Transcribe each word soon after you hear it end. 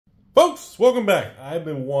Folks, welcome back. I've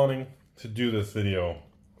been wanting to do this video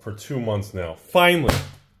for 2 months now. Finally,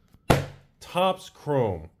 Topps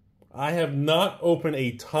Chrome. I have not opened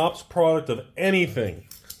a Topps product of anything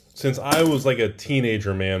since I was like a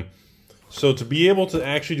teenager, man. So to be able to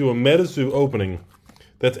actually do a MetaZoo opening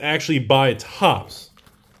that's actually by Topps,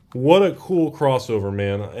 what a cool crossover,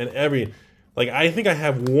 man. And I think I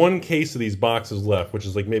have one case of these boxes left, which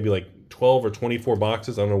is like maybe like 12 or 24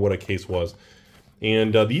 boxes. I don't know what a case was.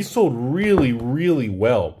 And these sold really, really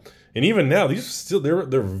well. And even now, these are still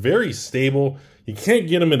they're very stable. You can't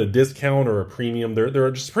get them at a discount or a premium.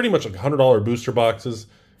 They're just pretty much like $100 booster boxes.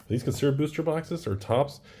 Are these considered booster boxes or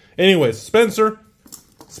Topps? Anyways, Spencer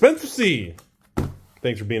C.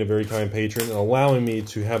 Thanks for being a very kind patron and allowing me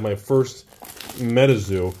to have my first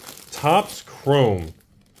MetaZoo Topps Chrome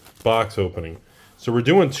box opening. So we're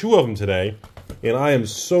doing 2 of them today, and I am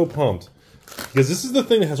so pumped because this is the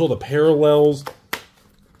thing that has all the parallels,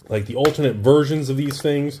 like the alternate versions of these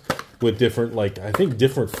things with different, like, I think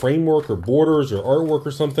different framework or borders or artwork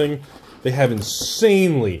or something. They have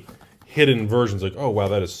insanely hidden versions. Like, oh wow,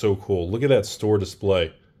 that is so cool. Look at that store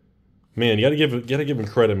display. Man, you gotta give him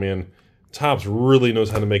credit, man. Topps really knows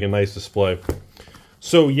how to make a nice display.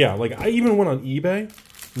 So yeah, like I even went on eBay,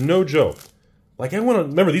 no joke. Like I went on,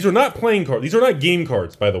 remember, these are not playing cards. These are not game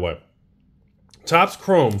cards, by the way. Topps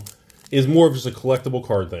Chrome is more of just a collectible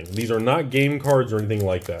card thing. These are not game cards or anything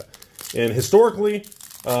like that. And historically,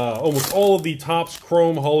 almost all of the Topps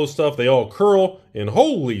Chrome holo stuff, they all curl, and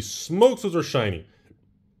holy smokes, those are shiny.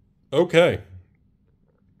 Okay.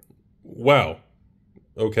 Wow.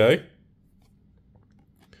 Okay.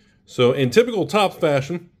 So in typical Topps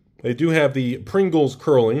fashion, they do have the Pringles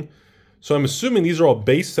curling. So I'm assuming these are all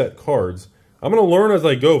base set cards. I'm going to learn as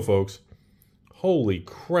I go, folks. Holy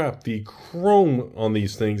crap, the chrome on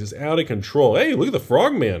these things is out of control. Hey, look at the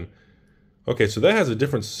Frogman. Okay, so that has a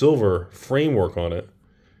different silver framework on it.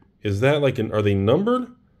 Is that like are they numbered?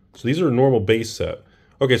 So these are a normal base set.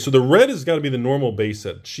 Okay, so the red has got to be the normal base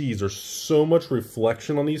set. Jeez, there's so much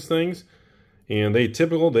reflection on these things. And in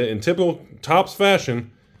typical Topps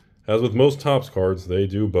fashion, as with most Topps cards, they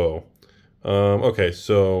do bow. Okay,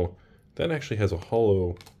 so that actually has a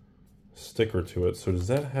hollow sticker to it. So does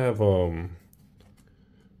that have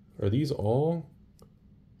are these all?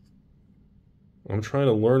 I'm trying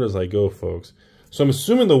to learn as I go, folks. So I'm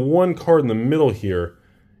assuming the one card in the middle here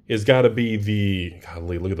is got to be the...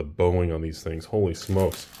 Golly, look at the bowing on these things. Holy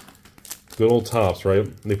smokes. Good old Topps, right?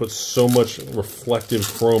 They put so much reflective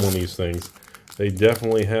chrome on these things. They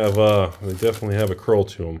definitely have a curl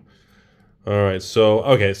to them. All right, so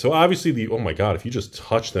okay, so obviously oh my God, if you just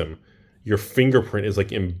touch them, your fingerprint is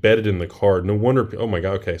like embedded in the card. No wonder. Oh my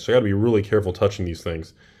God. Okay, so I got to be really careful touching these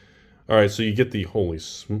things. All right, so you get the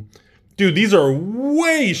dude. These are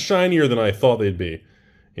way shinier than I thought they'd be.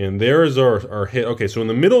 And there's our hit. Okay, so in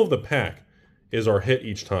the middle of the pack is our hit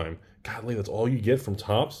each time. Golly, that's all you get from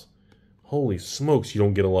Topps? Holy smokes, you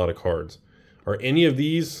don't get a lot of cards. Are any of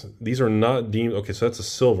these? These are not deemed. Okay, so that's a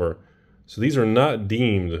silver. So these are not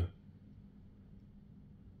deemed.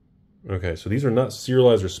 Okay, so these are not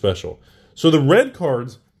serialized or special. So the red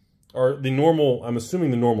cards are the normal, I'm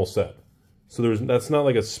assuming the normal set. So that's not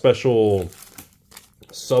like a special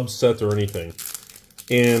subset or anything.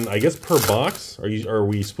 And I guess per box, are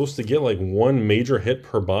we supposed to get like one major hit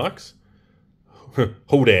per box?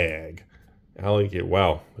 Hodag. I like it.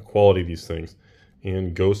 Wow, the quality of these things.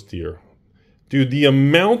 And Ghost Deer. Dude, the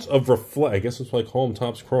amount of I guess that's why I call them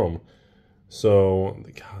Topps Chrome. So,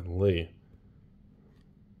 golly.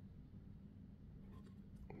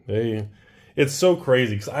 It's so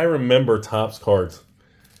crazy because I remember Topps cards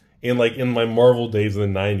in my Marvel days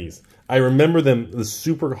in the 90s. I remember them, the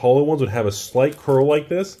super hollow ones would have a slight curl like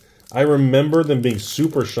this. I remember them being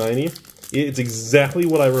super shiny. It's exactly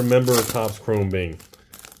what I remember Topps Chrome being.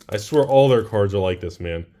 I swear all their cards are like this,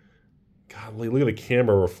 man. Golly, look at the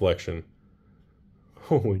camera reflection.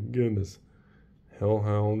 Holy goodness.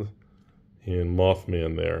 Hellhound and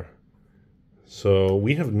Mothman there. So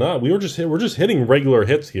we're just hitting regular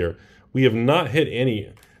hits here. We have not hit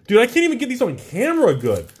any. Dude, I can't even get these on camera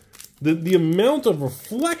good. The amount of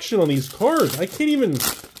reflection on these cards, I can't even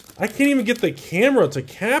get the camera to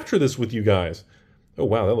capture this with you guys. Oh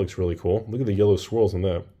wow, that looks really cool. Look at the yellow swirls on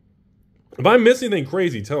that. If I'm missing anything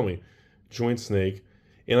crazy, tell me. Joint Snake.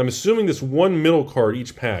 And I'm assuming this one middle card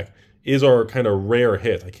each pack is our kind of rare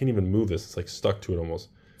hit. I can't even move this. It's like stuck to it almost.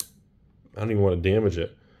 I don't even want to damage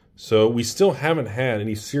it. So we still haven't had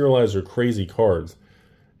any serialized or crazy cards.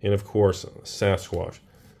 And of course, Sasquatch.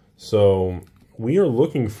 So we are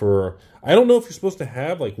looking for... I don't know if you're supposed to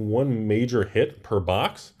have like one major hit per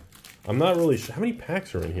box. I'm not really sure. How many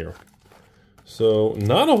packs are in here? So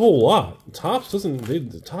not a whole lot. Topps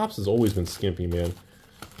doesn't. Topps has always been skimpy, man.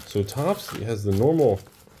 So Topps has the normal.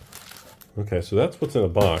 Okay, so that's what's in a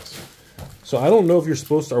box. So I don't know if you're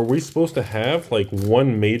supposed to. Are we supposed to have like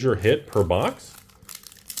one major hit per box?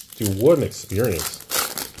 Dude, what an experience!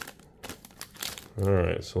 All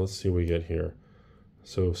right, so let's see what we get here.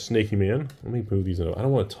 So Snaky Man. Let me move these in. I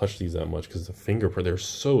don't want to touch these that much because the fingerprint. They're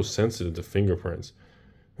so sensitive to fingerprints.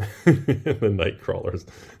 The night crawlers.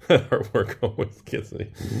 That artwork always gets me.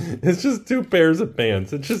 It's just two pairs of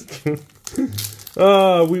pants. It just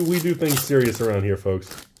we do things serious around here,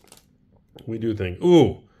 folks. We do things.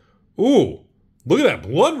 Ooh, look at that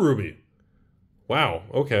blood ruby. Wow.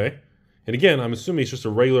 Okay. And again, I'm assuming it's just a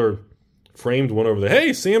regular framed one over there.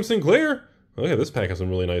 Hey, Sam Sinclair. Look at this pack has some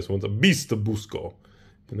really nice ones. A Beast of Busco.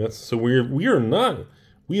 And that's so we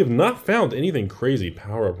have not found anything crazy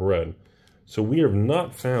power up red. So we have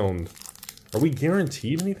not found. Are we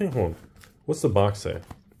guaranteed anything? Hold on. What's the box say?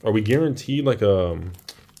 Are we guaranteed like a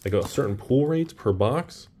certain pull rate per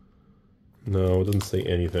box? No, it doesn't say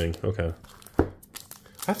anything. Okay.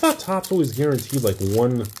 I thought Topps always guaranteed like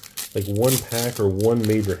one pack or one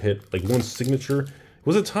major hit, like one signature.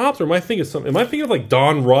 Was it Topps or am I thinking of something? Am I thinking of like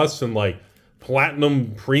Don Russ and like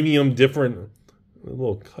platinum premium different? A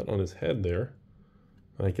little cut on his head there.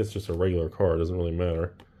 I guess just a regular card, doesn't really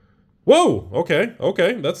matter. Whoa!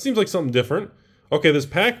 Okay, that seems like something different. Okay, this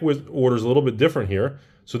pack order is a little bit different here.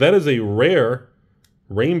 So that is a rare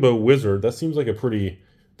Rainbow Wizard. That seems like a pretty.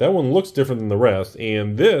 That one looks different than the rest.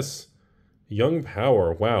 And this Young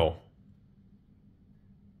Power. Wow.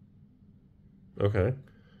 Okay.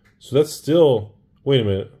 So that's still. Wait a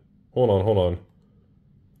minute. Hold on.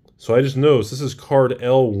 So I just noticed this is card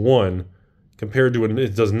L1 compared to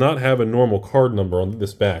it does not have a normal card number on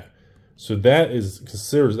this back. So that is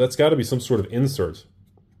considered, that's got to be some sort of insert.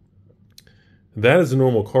 That is a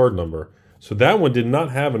normal card number. So that one did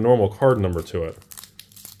not have a normal card number to it.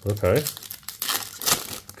 Okay.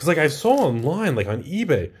 Because like I saw online, like on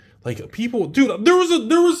eBay, like people, dude, there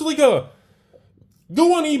was like a,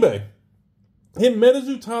 go on eBay, hit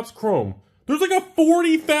Medizu Topps Chrome. There's like a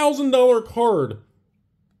 $40,000 card,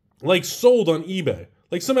 like sold on eBay.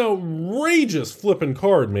 Like some outrageous flipping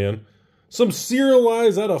card, man. Some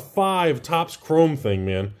serialized out of 5 Topps Chrome thing,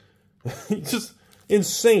 man. It's just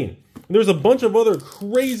insane. And there's a bunch of other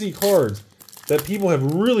crazy cards that people have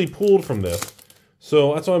really pulled from this.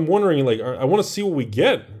 So that's why I'm wondering, like, I want to see what we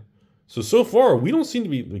get. So far, we don't seem to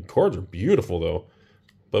be, the cards are beautiful, though.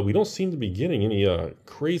 But we don't seem to be getting any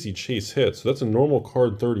crazy chase hits. So that's a normal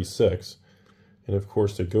card 36. And, of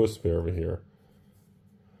course, the Ghost Bear over here.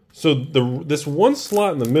 So this one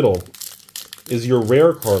slot in the middle is your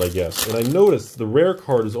rare card, I guess. And I noticed the rare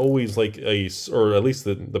card is always like or at least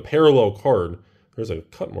the parallel card. There's a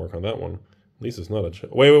cut mark on that one. At least it's not a...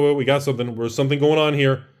 Wait, we got something. There's something going on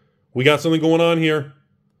here. We got something going on here.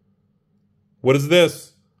 What is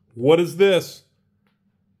this? What is this?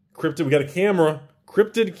 Cryptid, we got a camera.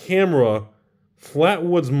 Cryptid Camera.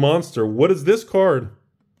 Flatwoods Monster. What is this card?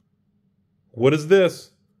 What is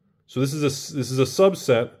this? So this is a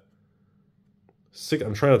subset.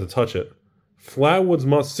 I'm trying not to touch it. Flatwoods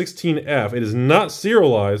Monster 16F. It is not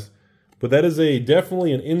serialized, but that is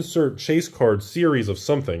definitely an insert chase card series of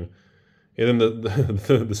something. And then the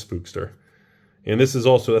Spookster. And this is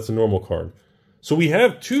also, that's a normal card. So we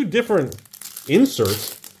have 2 different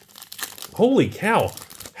inserts. Holy cow.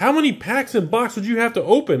 How many packs and boxes would you have to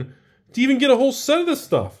open to even get a whole set of this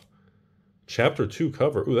stuff? Chapter 2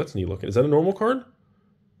 cover. Ooh, that's neat looking. Is that a normal card?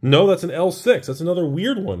 No, that's an L6. That's another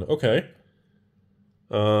weird one. Okay.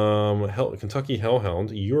 Kentucky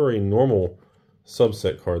Hellhound. You're a normal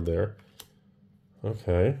subset card there.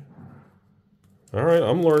 Okay. All right,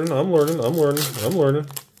 I'm learning.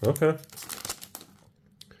 Okay.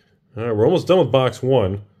 All right, we're almost done with box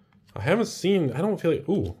 1. I haven't seen, I don't feel like,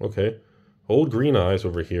 ooh, okay. Old Green Eyes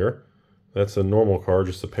over here. That's a normal card,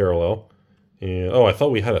 just a parallel. And, oh, I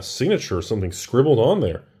thought we had a signature or something scribbled on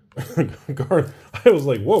there. I was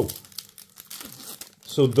like, whoa.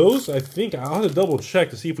 So those, I think, I'll have to double check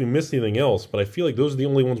to see if we missed anything else, but I feel like those are the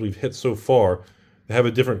only ones we've hit so far that have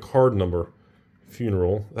a different card number.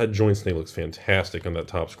 Funeral. That joint snake looks fantastic on that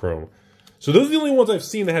Topps Chrome. So those are the only ones I've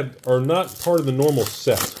seen that are not part of the normal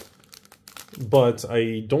set. But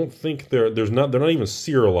I don't think they're not even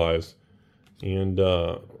serialized. And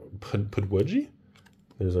Pudwedgie?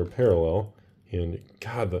 There's our parallel. And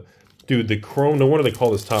God, the chrome, no wonder they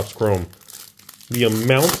call this Topps Chrome. The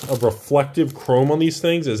amount of reflective chrome on these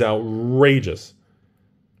things is outrageous.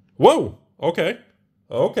 Whoa! Okay.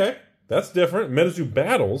 Okay. That's different. Medizu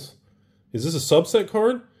Battles. Is this a subset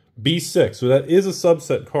card? B6. So that is a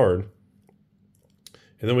subset card.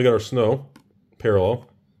 And then we got our Snow. parallel.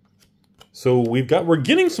 So we're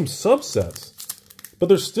getting some subsets, but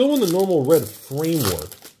they're still in the normal red framework.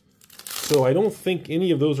 So I don't think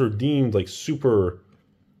any of those are deemed like super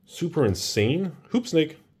insane. Hoop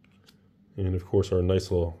Snake. And of course our nice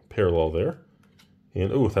little parallel there.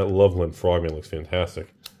 And oh, that Loveland Frogman looks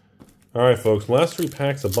fantastic. Alright folks, last 3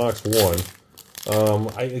 packs of box 1.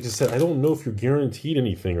 Like I said, I don't know if you're guaranteed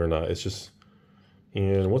anything or not. It's just,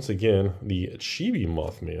 and once again, the Chibi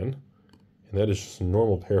Mothman. And that is just a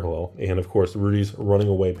normal parallel. And of course, Rudy's Running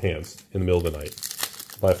Away Pants in the middle of the night.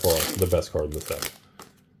 By far, the best card in the set.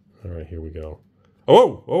 Alright, here we go.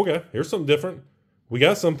 Oh, okay. Here's something different. We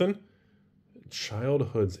got something.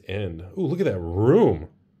 Childhood's End. Ooh, look at that room.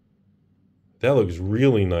 That looks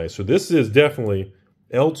really nice. So this is definitely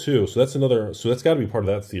L2. So that's another, so that's got to be part of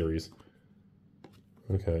that series.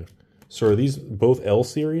 Okay. So are these both L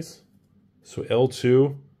series? So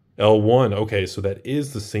L2, L1. Okay, so that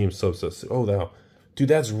is the same subset. Oh, wow. Dude,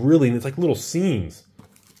 that's really, it's like little scenes.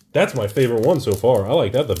 That's my favorite one so far. I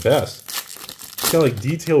like that the best. It's got like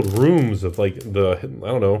detailed rooms of like the, I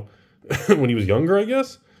don't know, when he was younger, I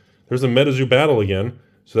guess. There's a MetaZoo battle again.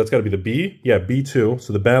 So that's got to be the B. Yeah, B2.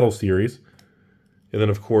 So the battle series. And then,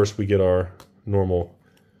 of course, we get our normal.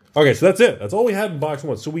 Okay, so that's it. That's all we had in box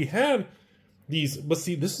 1. So we had these, but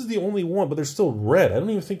see, this is the only one, but they're still red. I don't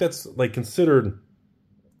even think that's like considered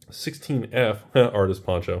 16F artist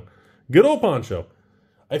Poncho. Good old Poncho.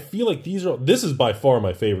 I feel like this is by far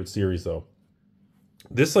my favorite series though.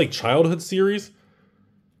 This like childhood series,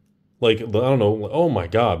 like, I don't know, oh my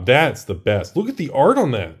god, that's the best. Look at the art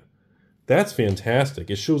on that. That's fantastic.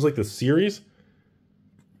 It shows like the series.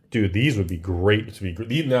 Dude, these would be great to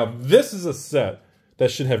be. Now, this is a set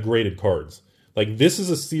that should have graded cards. Like, this is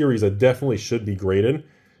a series that definitely should be graded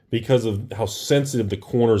because of how sensitive the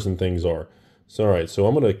corners and things are. So, all right, so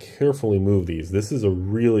I'm going to carefully move these. This is a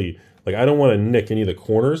really, like, I don't want to nick any of the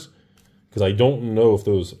corners because I don't know if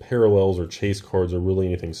those parallels or chase cards are really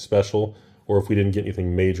anything special or if we didn't get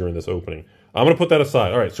anything major in this opening. I'm going to put that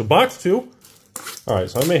aside. All right, so box 2. All right,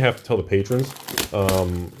 so I may have to tell the patrons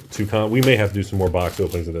we may have to do some more box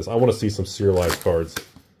openings of this. I want to see some serialized cards.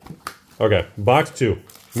 Okay, box 2.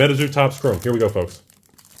 MetaZoo Topps Chrome. Here we go, folks.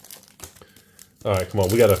 All right, come on.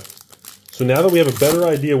 We got to... So now that we have a better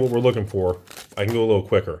idea what we're looking for, I can go a little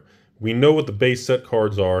quicker. We know what the base set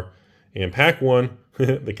cards are. And pack 1,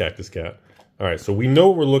 the Cactus Cat. All right, so we know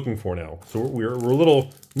what we're looking for now. So we're a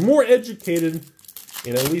little more educated,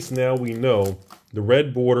 and at least now we know the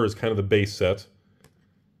red border is kind of the base set.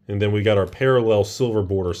 And then we got our parallel silver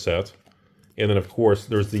border set. And then, of course,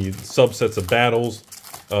 there's the subsets of battles.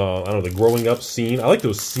 I don't know, the growing up scene. I like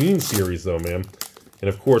those scene series, though, man. And,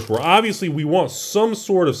 of course, we want some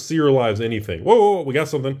sort of serialized anything. Whoa, whoa, whoa, we got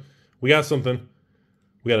something. We got something.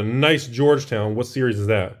 We got a nice Georgetown. What series is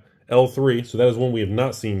that? L3. So that is one we have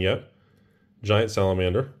not seen yet. Giant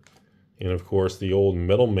Salamander. And, of course, the old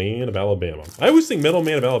Metal Man of Alabama. I always think Metal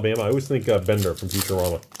Man of Alabama. I always think Bender from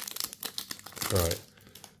Futurama. All right.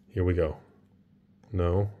 Here we go.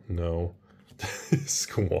 No.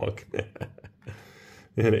 Squonk.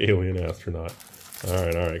 An alien astronaut. All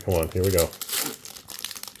right. Come on. Here we go.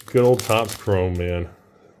 Good old Topps Chrome, man.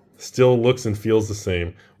 Still looks and feels the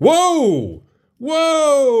same. Whoa!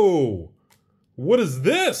 Whoa! What is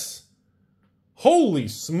this? Holy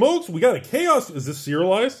smokes! We got a Chaos. Is this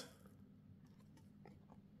serialized?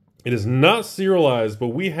 It is not serialized, but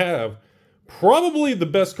we have probably the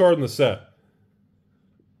best card in the set.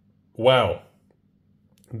 Wow.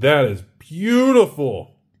 That is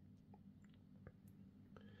beautiful.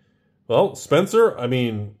 Well, Spencer, I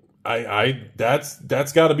mean, that's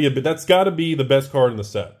got to be the best card in the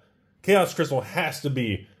set. Chaos Crystal has to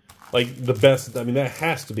be like the best. I mean, that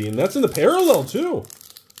has to be, and that's in the parallel too.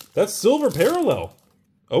 That's silver parallel.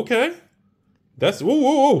 Okay. That's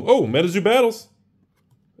whoa. MetaZoo Battles.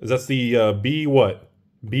 That's the B what?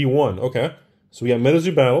 B1. Okay. So we got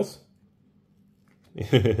MetaZoo Battles.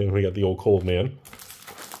 We got the old Cold Man.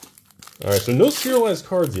 All right, so no serialized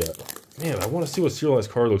cards yet. Man, I want to see what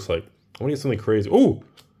serialized card looks like. I want to get something crazy. Ooh!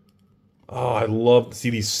 Oh, I love to see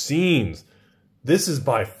these scenes. This is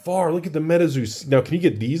by far, look at the MetaZoo. Now, can you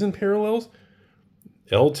get these in parallels?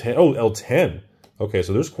 L10. Oh, L10. Okay,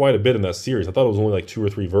 so there's quite a bit in that series. I thought it was only like 2 or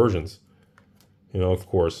 3 versions. You know, of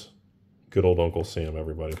course. Good old Uncle Sam,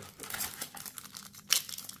 everybody.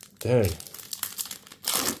 Dang.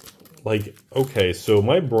 Like, okay, so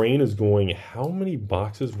my brain is going, how many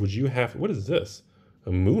boxes would you have? What is this?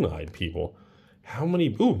 A Moon-Eyed People. How many?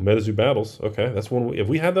 Ooh, MetaZoo Battles. Okay, that's one. If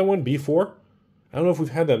we had that one, B4? I don't know if we've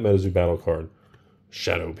had that MetaZoo Battle card.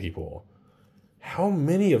 Shadow People. How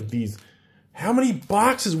many of these? How many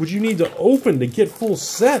boxes would you need to open to get full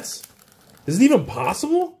sets? Is it even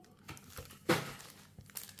possible?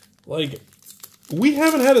 Like, we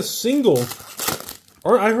haven't had a single...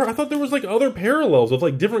 Or I thought there was like other parallels of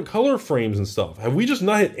like different color frames and stuff. Have we just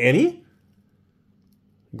not hit any?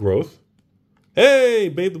 Growth. Hey,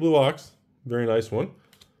 Babe the Blue Ox. Very nice one.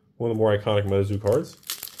 One of the more iconic MetaZoo cards.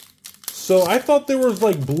 So I thought there was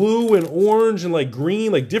like blue and orange and like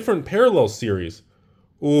green, like different parallel series.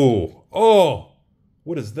 Ooh. Oh.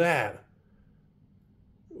 What is that?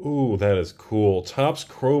 Ooh, that is cool. Topps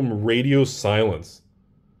Chrome Radio Silence.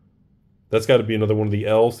 That's got to be another one of the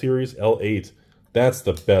L series. L8. That's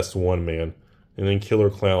the best one, man. And then Killer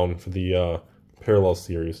Clown for the parallel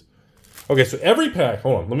series. Okay, so every pack,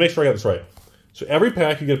 hold on, let me make sure I got this right. So every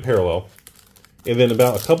pack you get a parallel, and then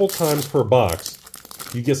about a couple times per box,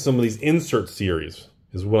 you get some of these insert series,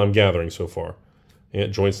 is what I'm gathering so far.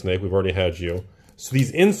 And Joint Snake, we've already had you. So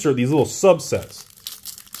these insert, these little subsets.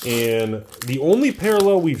 And the only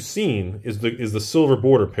parallel we've seen is the silver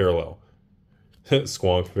border parallel.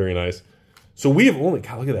 Squonk, very nice. So we have only,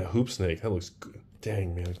 God, look at that Hoop Snake. That looks good.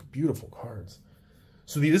 Dang, man, beautiful cards.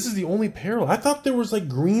 So this is the only parallel. I thought there was like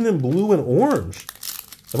green and blue and orange.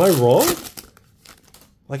 Am I wrong?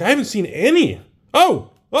 Like, I haven't seen any.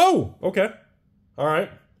 Oh, okay. All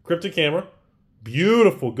right, Cryptic Camera.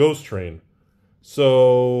 Beautiful Ghost Train.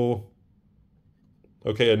 So,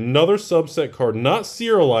 okay, another subset card. Not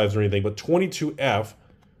serialized or anything, but 22F.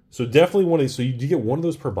 So definitely one of these. So you get one of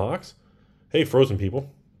those per box? Hey, Frozen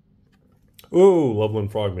people. Ooh,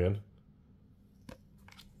 Loveland Frogman.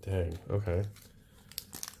 Dang, okay.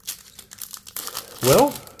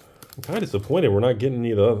 Well, I'm kind of disappointed we're not getting any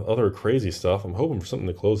of the other crazy stuff. I'm hoping for something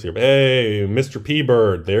to close here. But hey, Mr.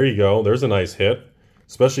 P-Bird. There you go. There's a nice hit.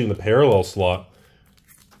 Especially in the parallel slot.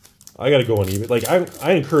 I got to go on eBay. Like,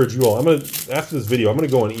 I encourage you all. After this video, I'm going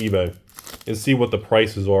to go on eBay and see what the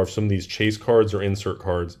prices are of some of these chase cards or insert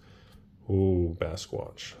cards. Ooh,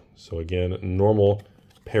 Basquatch. So again, normal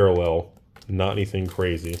parallel. Not anything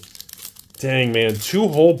crazy. Dang, man. 2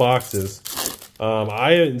 whole boxes.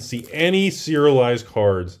 I didn't see any serialized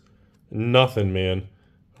cards. Nothing, man.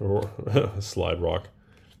 Slide Rock.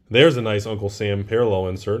 There's a nice Uncle Sam parallel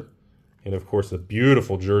insert. And, of course, a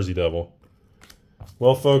beautiful Jersey Devil.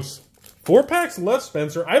 Well, folks, 4 packs left,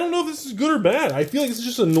 Spencer. I don't know if this is good or bad. I feel like this is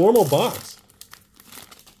just a normal box.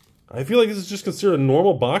 I feel like this is just considered a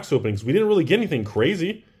normal box opening because we didn't really get anything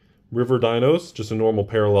crazy. River Dinos, just a normal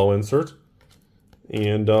parallel insert.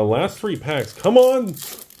 And last 3 packs. Come on!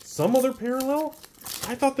 Some other parallel?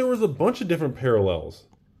 I thought there was a bunch of different parallels.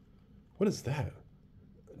 What is that?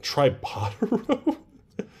 Tripodero?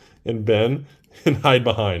 And Ben? And Hide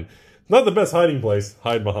Behind. Not the best hiding place.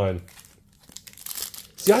 Hide Behind.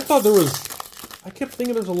 See, I thought there was... I kept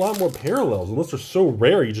thinking there's a lot more parallels. Unless they're so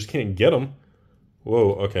rare, you just can't get them.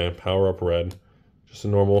 Whoa, okay. Power Up Red. Just a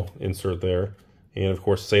normal insert there. And, of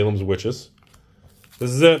course, Salem's Witches.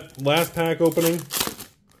 This is it. Last pack opening.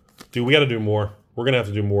 Dude, we got to do more. We're going to have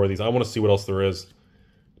to do more of these. I want to see what else there is.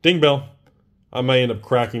 Ding bell. I might end up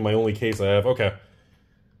cracking my only case I have. Okay.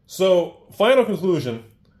 So, final conclusion.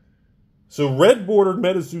 So, red-bordered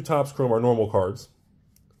MetaZoo Topps Chrome are normal cards.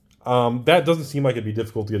 That doesn't seem like it'd be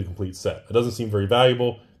difficult to get a complete set. It doesn't seem very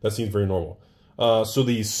valuable. That seems very normal. So,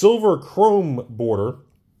 the silver chrome border,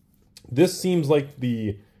 this seems like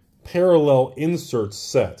the parallel insert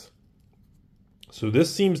set. So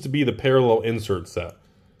this seems to be the parallel insert set.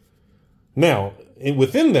 Now,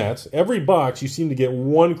 within that, every box you seem to get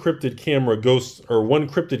one cryptid camera ghost or one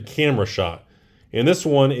cryptid camera shot. In this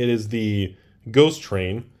one, it is the Ghost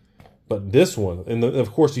Train, but this one, and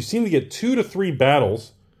of course, you seem to get 2 to 3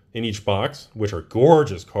 battles in each box, which are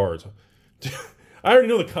gorgeous cards. I already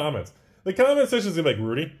know the comments. The comment section is gonna be like,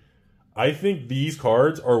 Rudy, I think these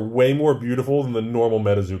cards are way more beautiful than the normal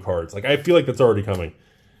MetaZoo cards. Like, I feel like that's already coming.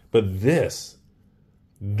 But this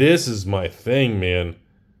is my thing, man.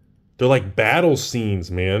 They're like battle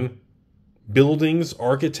scenes, man. Buildings,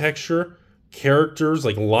 architecture, characters,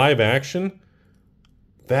 like live action.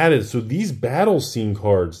 That is, so these battle scene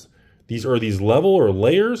cards, these are these level or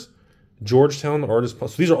layers. Georgetown Artist, so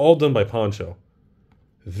these are all done by Poncho.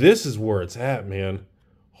 This is where it's at, man.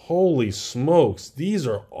 Holy smokes, these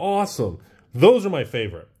are awesome. Those are my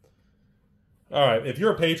favorite. All right, if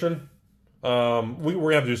you're a patron, we're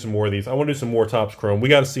gonna have to do some more of these. I want to do some more Topps Chrome. We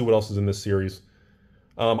got to see what else is in this series.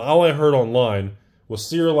 All I heard online was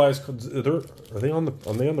serialized. Are they on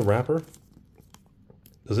the wrapper?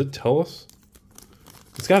 Does it tell us?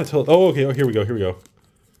 It's got to tell. Oh, okay. Oh, here we go. Here we go.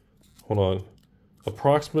 Hold on.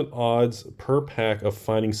 Approximate odds per pack of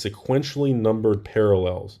finding sequentially numbered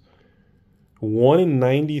parallels. 1 in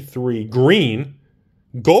 93. Green,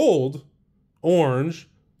 gold, orange,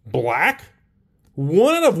 black.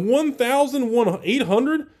 1 out of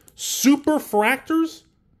 1,800 super fractors.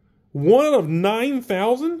 1 out of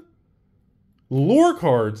 9,000 lure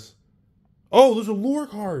cards. Oh, those are lure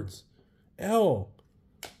cards. L.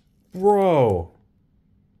 Bro.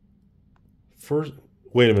 First,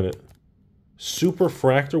 wait a minute. Super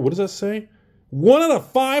fractor, what does that say? 1 out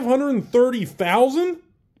of 530,000?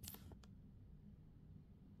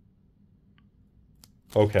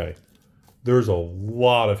 Okay. There's a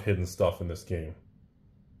lot of hidden stuff in this game.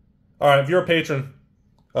 All right, if you're a patron,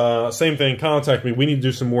 same thing, contact me. We need to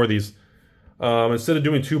do some more of these. Instead of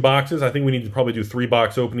doing 2 boxes, I think we need to probably do 3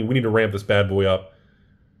 box opening. We need to ramp this bad boy up.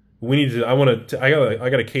 We need to, I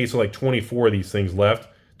got a case of like 24 of these things left.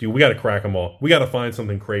 Dude, we got to crack them all. We got to find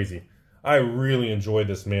something crazy. I really enjoyed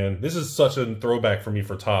this, man. This is such a throwback for me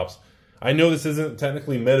for Topps. I know this isn't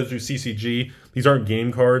technically MetaZoo CCG. These aren't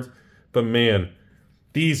game cards. But, man,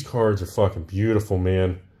 these cards are fucking beautiful,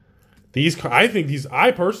 man. I think these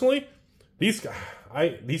cards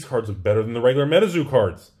look better than the regular MetaZoo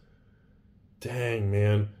cards. Dang,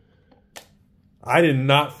 man. I did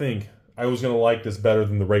not think I was going to like this better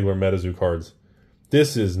than the regular MetaZoo cards.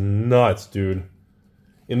 This is nuts, dude.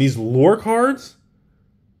 And these lore cards?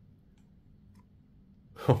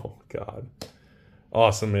 Oh, God.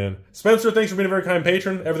 Awesome, man. Spencer, thanks for being a very kind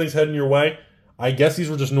patron. Everything's heading your way. I guess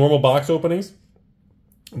these were just normal box openings.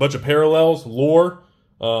 A bunch of parallels, lore.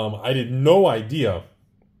 I had no idea.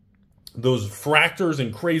 Those fractors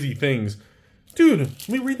and crazy things. Dude, let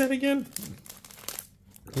me read that again.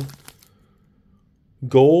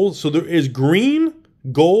 Gold. So there is green,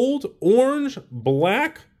 gold, orange,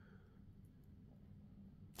 black,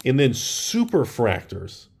 and then super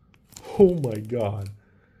fractors. Oh, my God.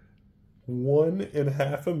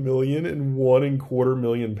 1.5 million and 1.25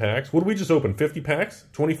 million packs. What did we just open? 50 packs?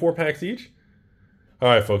 24 packs each? All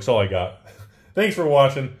right, folks, all I got. Thanks for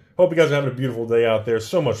watching. Hope you guys are having a beautiful day out there.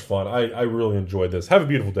 So much fun. I really enjoyed this. Have a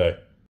beautiful day.